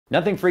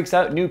Nothing freaks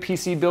out new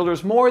PC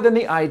builders more than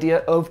the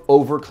idea of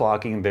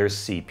overclocking their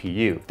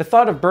CPU. The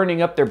thought of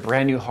burning up their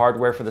brand new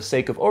hardware for the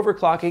sake of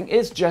overclocking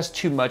is just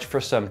too much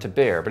for some to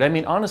bear. But I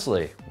mean,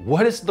 honestly,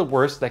 what is the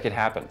worst that could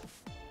happen?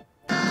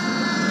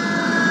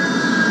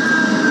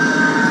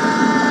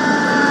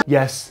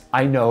 Yes,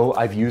 I know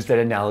I've used that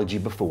analogy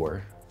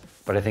before,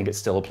 but I think it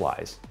still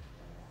applies.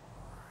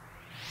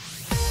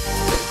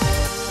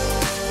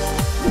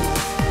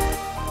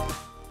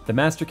 The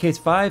Mastercase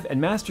 5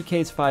 and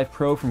Mastercase 5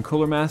 Pro from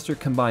Cooler Master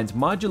combines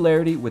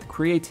modularity with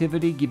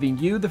creativity, giving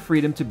you the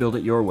freedom to build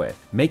it your way.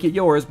 Make it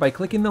yours by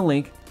clicking the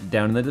link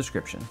down in the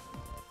description.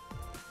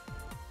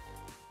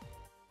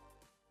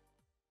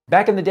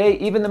 Back in the day,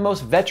 even the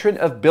most veteran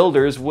of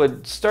builders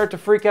would start to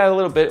freak out a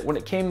little bit when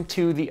it came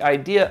to the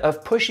idea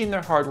of pushing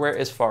their hardware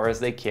as far as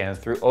they can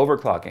through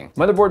overclocking.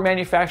 Motherboard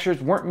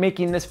manufacturers weren't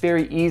making this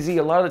very easy.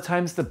 A lot of the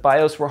times the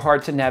BIOS were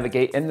hard to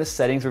navigate and the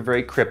settings were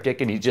very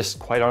cryptic and you just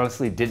quite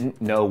honestly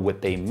didn't know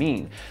what they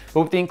mean.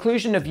 But with the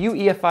inclusion of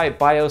UEFI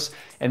BIOS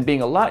and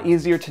being a lot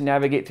easier to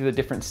navigate through the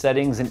different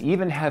settings and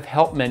even have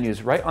help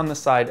menus right on the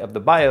side of the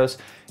BIOS,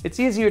 it's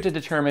easier to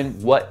determine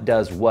what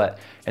does what.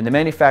 And the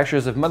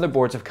manufacturers of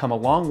motherboards have come a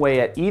long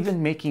way at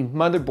even making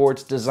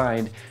motherboards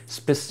designed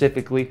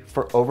specifically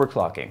for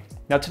overclocking.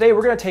 Now today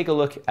we're going to take a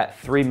look at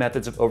 3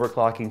 methods of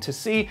overclocking to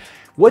see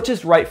which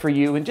is right for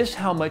you and just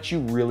how much you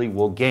really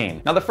will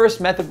gain. Now the first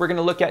method we're going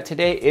to look at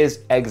today is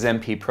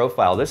Xmp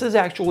Profile. This is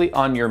actually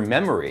on your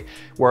memory,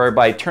 where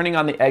by turning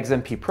on the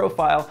Xmp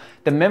Profile,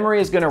 the memory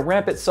is going to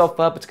ramp itself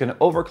up, it's going to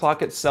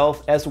overclock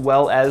itself, as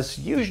well as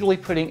usually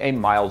putting a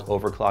mild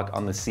overclock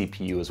on the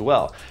CPU as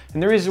well.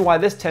 And the reason why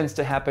this tends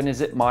to happen is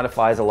it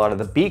modifies a lot of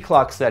the B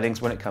clock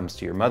settings when it comes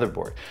to your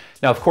motherboard.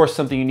 Now, of course,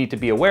 something you need to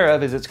be aware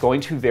of is it's going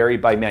to vary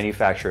by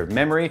manufacturer of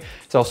memory.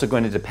 It's also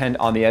going to depend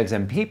on the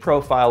Xmp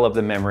profile of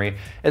the memory,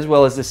 as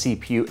well as the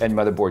CPU and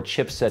motherboard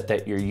chipset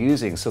that you're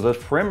using. So those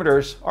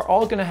parameters are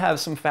all going to have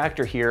some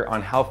factor here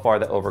on how far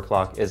the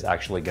overclock is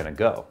actually going to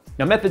go.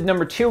 Now, method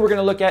number 2 we're going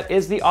to look at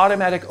is the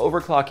automatic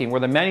overclocking, where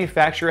the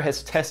manufacturer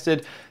has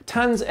tested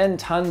tons and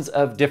tons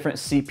of different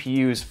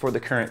CPUs for the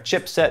current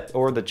chipset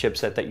or the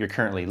chipset that you're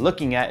currently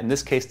looking at. In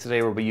this case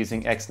today, we'll be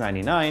using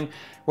X99,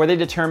 where they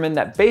determine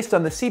that based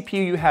on the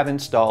CPU you have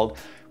installed,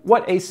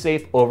 what a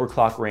safe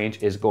overclock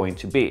range is going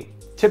to be.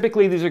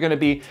 Typically, these are going to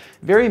be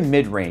very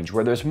mid-range,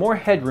 where there's more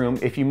headroom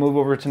if you move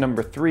over to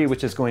number 3,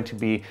 which is going to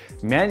be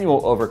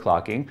manual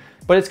overclocking,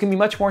 but it's going to be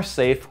much more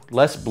safe,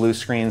 less blue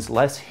screens,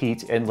 less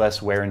heat, and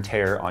less wear and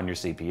tear on your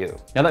CPU.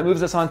 Now that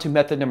moves us on to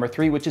method number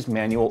 3, which is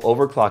manual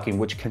overclocking,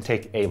 which can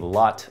take a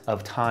lot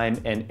of time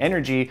and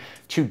energy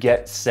to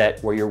get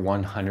set where you're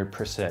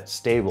 100%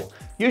 stable.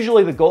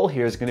 Usually the goal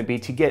here is going to be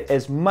to get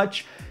as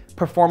much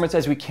performance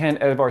as we can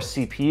out of our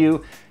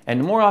CPU,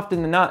 and more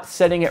often than not,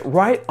 setting it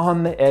right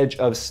on the edge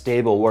of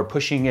stable, where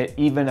pushing it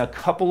even a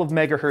couple of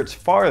megahertz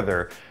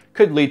farther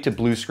could lead to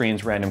blue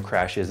screens, random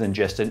crashes, and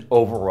just an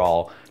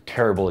overall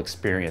terrible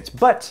experience.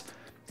 But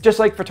just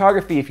like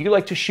photography, if you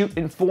like to shoot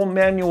in full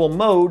manual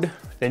mode,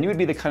 then you would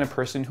be the kind of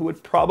person who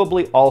would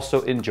probably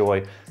also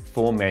enjoy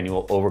full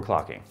manual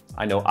overclocking.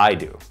 I know I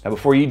do. Now,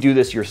 before you do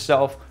this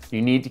yourself,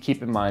 you need to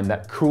keep in mind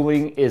that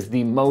cooling is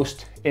the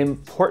most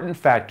important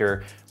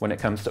factor when it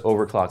comes to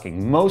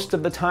overclocking. Most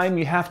of the time,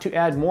 you have to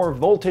add more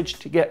voltage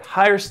to get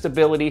higher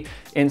stability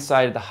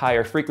inside of the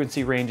higher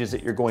frequency ranges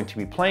that you're going to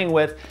be playing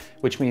with,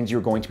 which means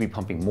you're going to be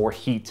pumping more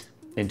heat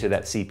into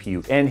that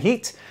CPU. And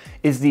heat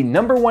is the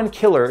 #1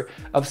 killer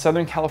of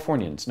Southern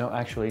Californians. No,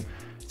 actually,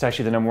 it's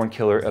actually the #1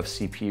 killer of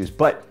CPUs,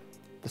 but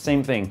the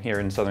same thing here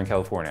in Southern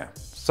California.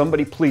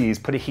 Somebody please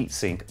put a heat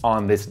sink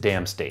on this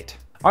damn state.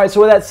 All right,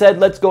 so with that said,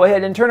 let's go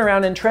ahead and turn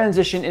around and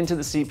transition into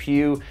the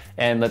CPU,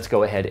 and let's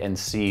go ahead and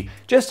see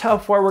just how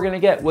far we're gonna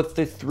get with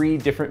the 3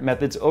 different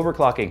methods of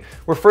overclocking.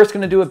 We're first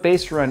gonna do a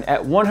base run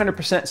at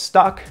 100%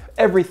 stock,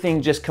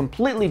 everything just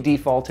completely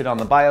defaulted on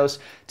the BIOS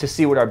to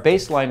see what our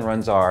baseline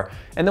runs are,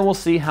 and then we'll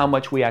see how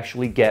much we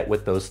actually get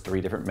with those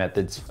 3 different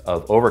methods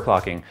of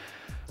overclocking.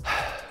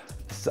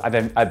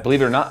 I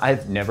believe it or not,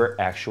 I've never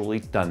actually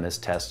done this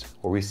test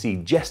where we see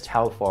just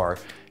how far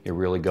you're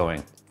really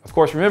going. Of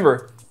course,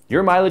 remember,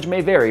 your mileage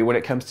may vary when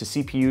it comes to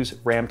CPUs,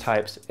 RAM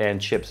types,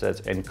 and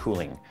chipsets and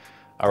cooling.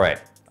 All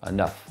right,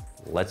 enough,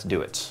 let's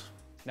do it.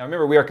 Now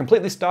remember, we are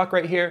completely stock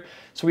right here,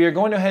 so we are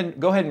going to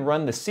go ahead and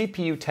run the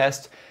CPU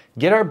test,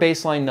 get our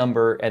baseline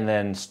number, and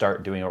then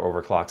start doing our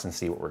overclocks and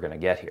see what we're gonna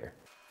get here.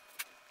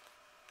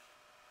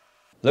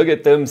 Look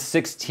at them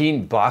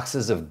 16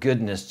 boxes of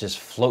goodness just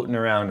floating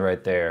around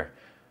right there.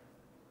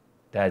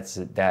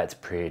 That's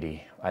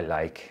pretty, I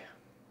like.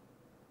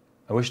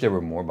 I wish there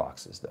were more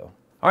boxes though.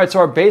 All right, so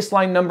our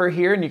baseline number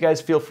here, and you guys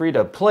feel free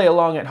to play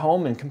along at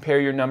home and compare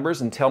your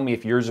numbers and tell me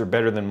if yours are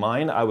better than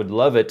mine. I would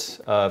love it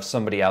if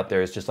somebody out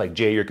there is just like,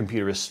 Jay, your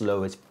computer is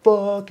slow as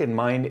fuck and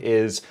mine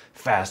is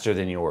faster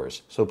than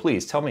yours. So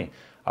please tell me.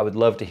 I would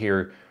love to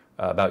hear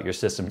about your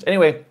systems.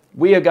 Anyway,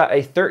 we have got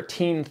a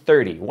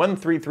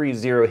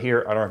 1330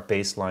 here on our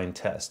baseline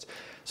test.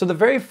 So the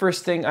very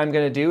first thing I'm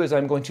gonna do is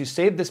I'm going to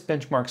save this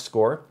benchmark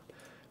score,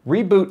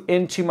 reboot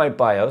into my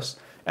BIOS,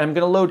 and I'm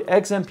going to load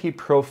Xmp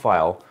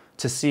Profile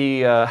to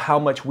see how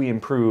much we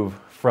improve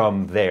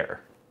from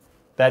there.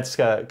 That's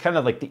kind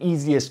of like the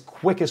easiest,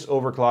 quickest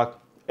overclock,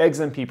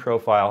 Xmp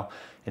Profile,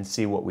 and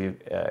see what we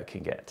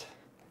can get.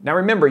 Now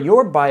remember,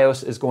 your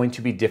BIOS is going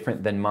to be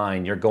different than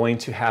mine. You're going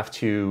to have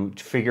to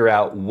figure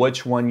out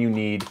which one you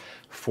need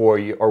for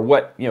you, or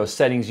what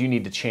settings you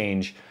need to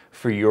change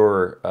for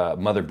your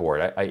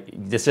motherboard.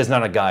 This is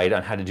not a guide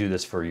on how to do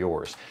this for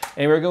yours.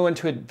 And we're going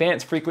to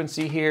advanced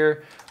frequency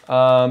here.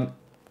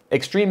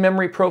 Extreme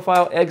memory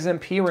profile,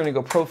 Xmp, we're gonna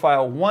go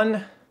profile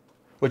 1,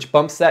 which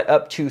bumps that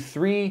up to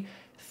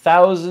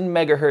 3,000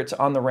 megahertz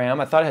on the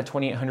RAM. I thought I had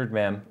 2,800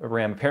 RAM.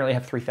 Apparently I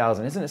have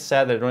 3,000. Isn't it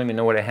sad that I don't even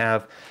know what I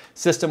have?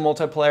 System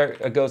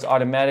multiplier goes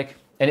automatic,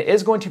 and it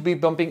is going to be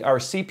bumping our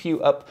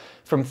CPU up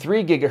from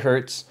 3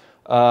 gigahertz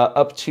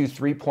up to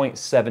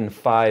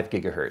 3.75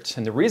 gigahertz.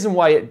 And the reason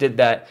why it did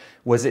that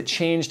was it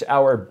changed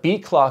our B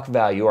clock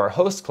value, our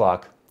host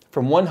clock,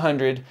 from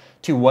 100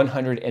 to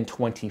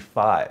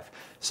 125.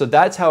 So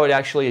that's how it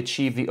actually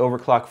achieved the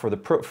overclock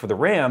for the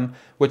RAM,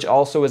 which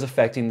also is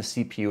affecting the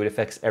CPU. It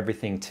affects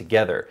everything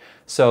together.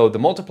 So the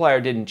multiplier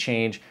didn't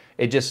change.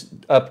 It just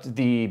upped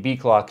the B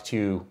clock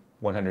to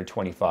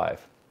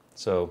 125.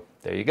 So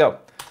there you go.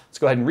 Let's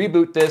go ahead and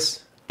reboot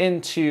this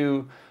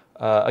into,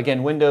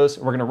 again, Windows.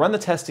 We're going to run the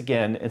test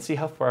again and see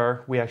how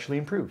far we actually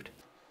improved.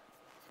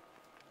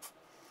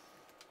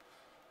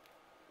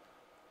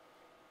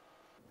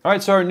 All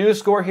right, so our new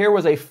score here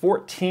was a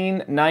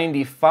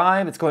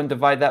 1495. Let's go ahead and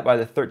divide that by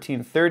the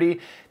 1330.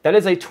 That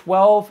is a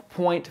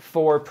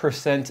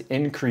 12.4%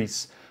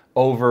 increase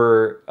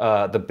over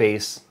the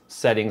base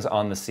settings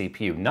on the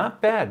CPU.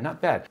 Not bad, not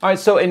bad. All right,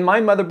 so in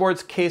my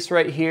motherboard's case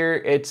right here,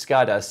 it's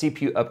got a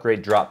CPU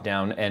upgrade drop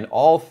down, and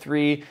all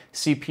 3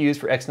 CPUs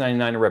for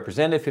X99 are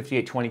represented,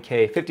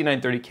 5820K,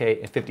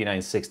 5930K, and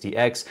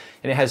 5960X,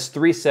 and it has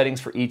 3 settings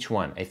for each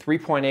one, a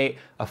 3.8,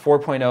 a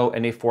 4.0,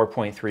 and a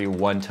 4.3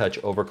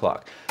 one-touch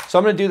overclock. So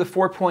I'm gonna do the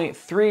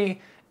 4.3,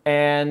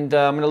 and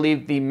I'm gonna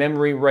leave the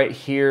memory right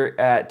here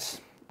at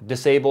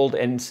disabled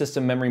and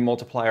system memory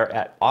multiplier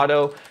at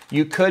auto.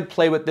 You could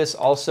play with this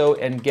also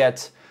and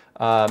get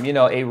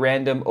a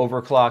random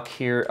overclock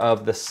here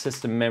of the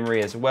system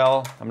memory as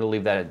well. I'm gonna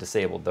leave that at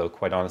disabled though,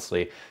 quite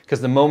honestly, because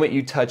the moment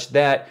you touch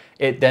that,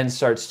 it then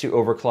starts to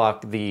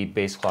overclock the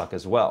base clock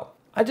as well.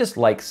 I just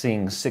like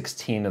seeing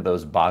 16 of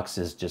those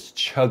boxes just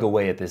chug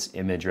away at this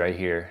image right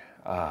here.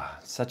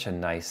 Such a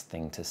nice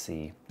thing to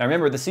see. Now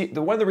remember,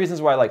 one of the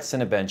reasons why I like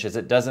Cinebench is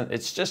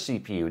it's just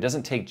CPU. It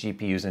doesn't take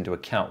GPUs into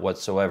account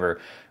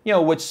whatsoever,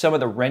 which some of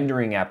the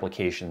rendering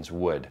applications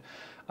would.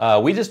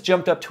 We just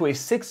jumped up to a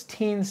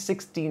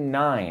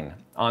 1669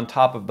 on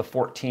top of the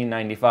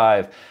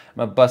 1495. I'm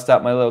gonna bust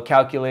out my little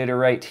calculator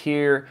right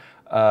here.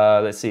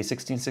 Let's see,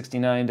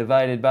 1669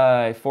 divided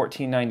by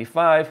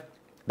 1495.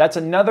 That's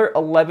another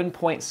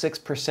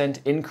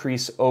 11.6%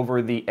 increase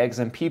over the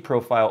Xmp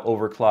Profile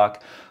overclock.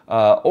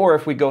 Or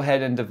if we go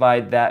ahead and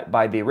divide that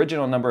by the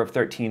original number of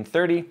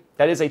 1330,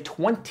 that is a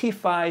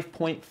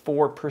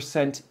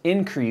 25.4%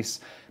 increase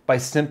by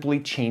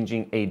simply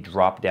changing a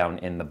drop down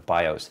in the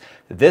BIOS.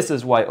 This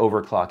is why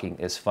overclocking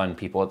is fun,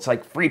 people. It's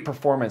like free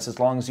performance as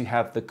long as you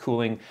have the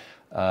cooling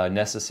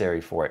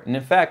necessary for it. And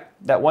in fact,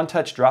 that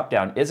one-touch drop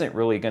down isn't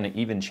really going to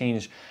even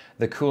change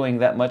the cooling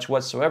that much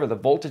whatsoever. The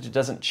voltage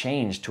doesn't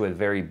change to a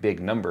very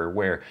big number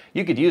where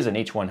you could use an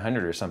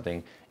H100 or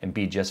something and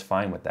be just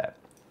fine with that.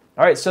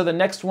 All right, so the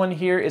next one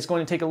here is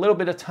going to take a little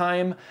bit of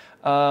time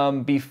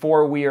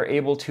before we are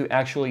able to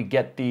actually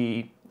get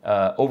the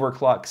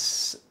overclock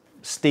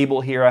stable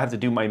here. I have to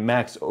do my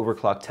max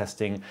overclock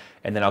testing,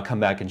 and then I'll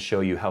come back and show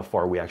you how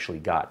far we actually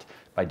got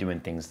by doing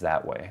things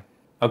that way.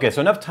 Okay,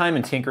 so enough time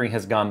and tinkering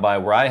has gone by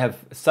where I have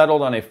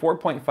settled on a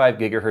 4.5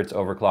 gigahertz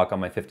overclock on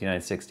my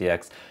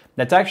 5960X.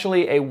 That's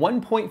actually a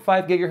 1.5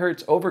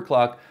 gigahertz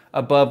overclock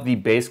above the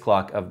base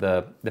clock of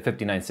the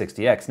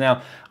 5960X.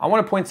 Now, I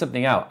want to point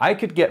something out. I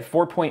could get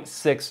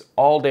 4.6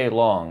 all day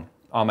long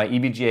on my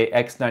EVGA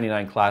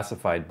X99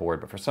 classified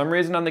board, but for some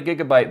reason on the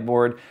Gigabyte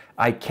board,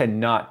 I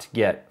cannot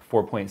get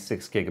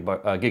 4.6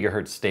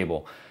 gigahertz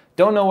stable.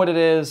 Don't know what it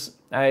is.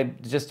 I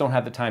just don't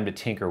have the time to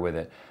tinker with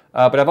it.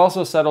 But I've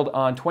also settled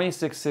on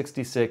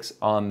 2666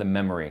 on the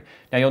memory.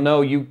 Now you'll know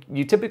you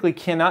typically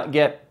cannot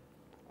get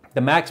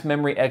the max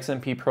memory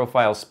Xmp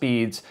Profile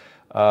speeds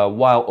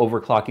while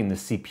overclocking the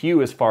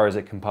CPU as far as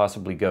it can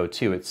possibly go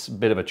too. It's a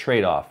bit of a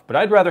trade-off, but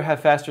I'd rather have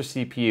faster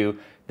CPU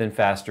than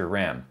faster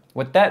RAM.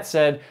 With that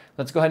said,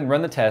 let's go ahead and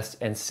run the test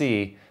and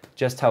see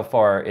just how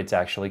far it's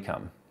actually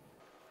come.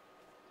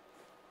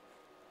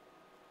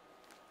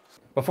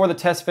 Before the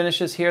test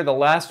finishes here, the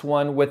last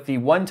one with the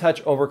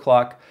one-touch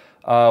overclock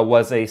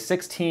was a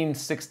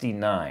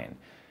 1669.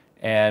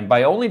 And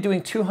by only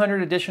doing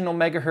 200 additional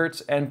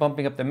megahertz and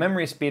bumping up the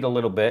memory speed a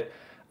little bit,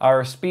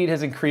 our speed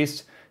has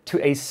increased to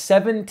a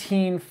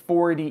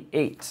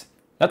 1748.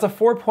 That's a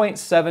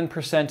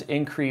 4.7%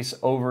 increase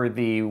over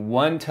the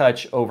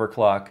one-touch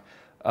overclock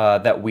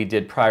that we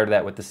did prior to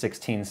that with the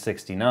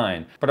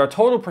 1669. But our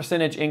total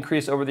percentage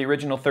increase over the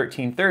original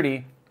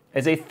 1330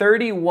 is a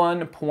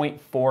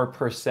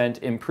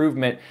 31.4%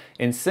 improvement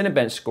in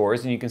Cinebench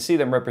scores, and you can see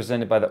them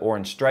represented by the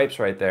orange stripes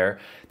right there.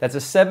 That's a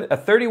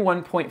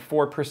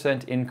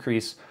 31.4%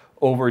 increase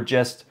over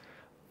just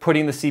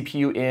putting the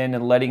CPU in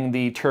and letting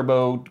the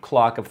turbo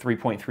clock of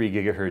 3.3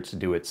 gigahertz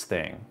do its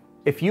thing.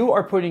 If you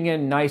are putting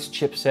in nice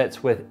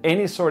chipsets with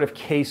any sort of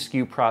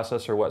K-SKU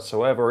processor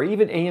whatsoever, or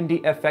even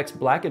AMD FX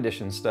Black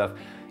Edition stuff,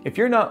 if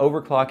you're not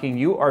overclocking,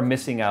 you are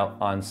missing out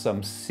on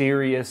some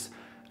serious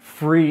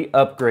free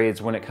upgrades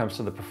when it comes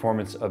to the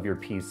performance of your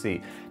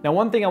PC. Now,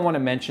 one thing I want to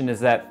mention is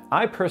that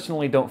I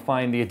personally don't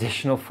find the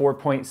additional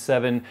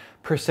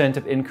 4.7%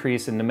 of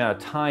increase in the amount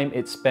of time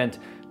it spent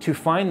to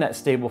find that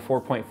stable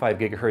 4.5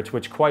 gigahertz,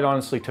 which quite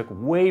honestly took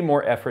way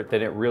more effort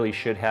than it really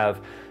should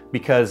have,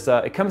 because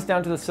it comes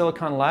down to the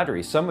silicon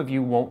lattery. Some of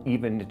you won't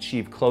even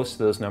achieve close to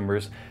those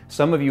numbers.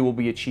 Some of you will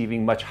be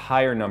achieving much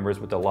higher numbers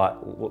with a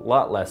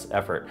lot less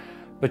effort.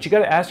 But you got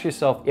to ask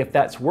yourself if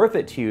that's worth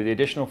it to you, the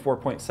additional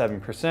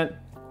 4.7%,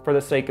 for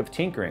the sake of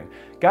tinkering.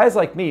 Guys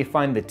like me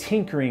find the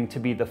tinkering to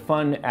be the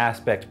fun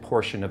aspect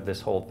portion of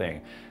this whole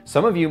thing.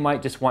 Some of you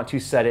might just want to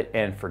set it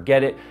and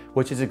forget it,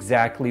 which is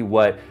exactly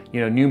what,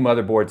 new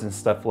motherboards and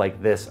stuff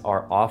like this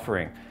are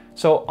offering.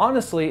 So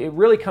honestly, it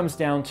really comes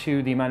down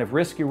to the amount of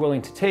risk you're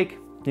willing to take,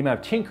 the amount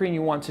of tinkering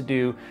you want to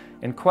do,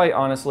 and quite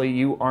honestly,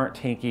 you aren't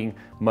taking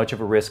much of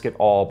a risk at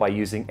all by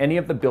using any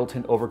of the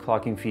built-in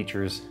overclocking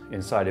features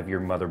inside of your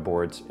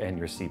motherboards and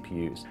your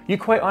CPUs. You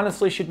quite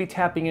honestly should be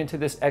tapping into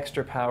this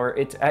extra power.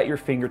 It's at your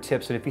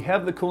fingertips, and if you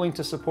have the cooling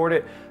to support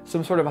it,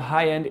 some sort of a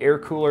high-end air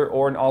cooler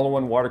or an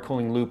all-in-one water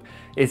cooling loop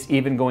is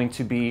even going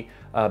to be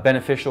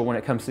beneficial when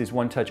it comes to these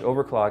one-touch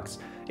overclocks.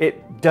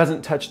 It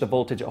doesn't touch the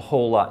voltage a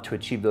whole lot to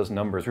achieve those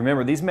numbers.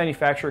 Remember, these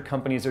manufacturer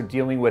companies are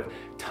dealing with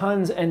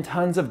tons and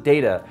tons of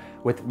data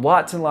with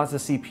lots and lots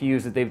of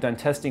CPUs that they've done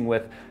testing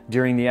with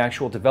during the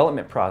actual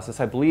development process.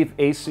 I believe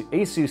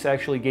Asus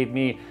actually gave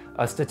me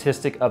a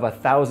statistic of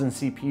 1,000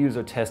 CPUs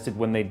are tested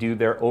when they do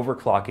their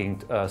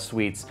overclocking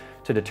suites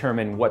to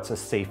determine what's a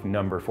safe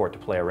number for it to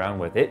play around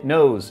with. It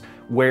knows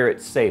where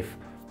it's safe.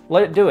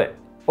 Let it do it.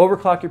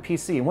 Overclock your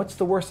PC, and what's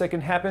the worst that can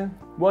happen?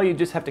 Well, you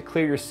just have to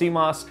clear your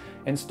CMOS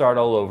and start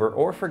all over,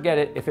 or forget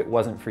it if it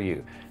wasn't for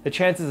you. The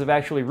chances of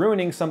actually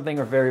ruining something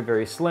are very,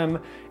 very slim,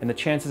 and the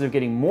chances of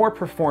getting more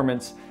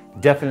performance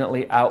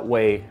definitely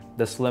outweigh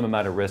the slim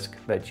amount of risk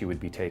that you would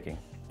be taking.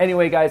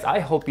 Anyway, guys, I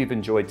hope you've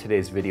enjoyed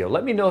today's video.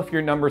 Let me know if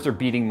your numbers are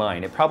beating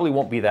mine. It probably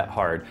won't be that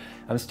hard.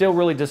 I'm still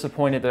really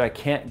disappointed that I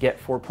can't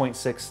get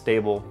 4.6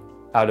 stable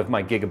out of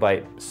my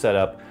Gigabyte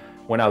setup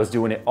when I was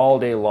doing it all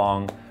day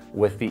long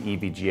with the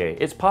EVGA.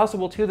 It's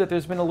possible too that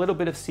there's been a little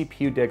bit of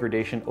CPU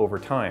degradation over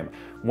time.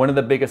 One of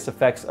the biggest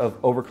effects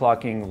of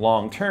overclocking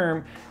long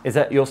term is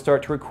that you'll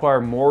start to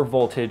require more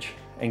voltage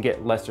and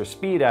get lesser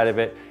speed out of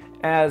it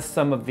as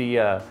some of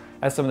the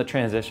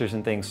transistors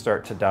and things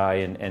start to die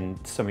and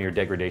some of your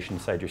degradation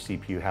inside your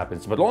CPU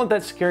happens. But don't let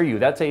that scare you.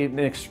 That's an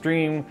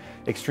extreme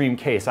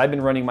case. I've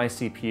been running my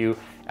CPU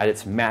at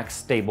its max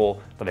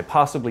stable that I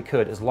possibly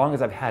could as long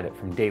as I've had it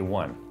from day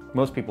one.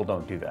 Most people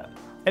don't do that.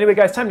 Anyway,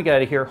 guys, time to get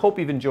out of here. Hope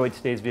you've enjoyed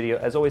today's video.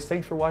 As always,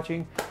 thanks for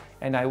watching,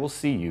 and I will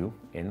see you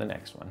in the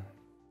next one.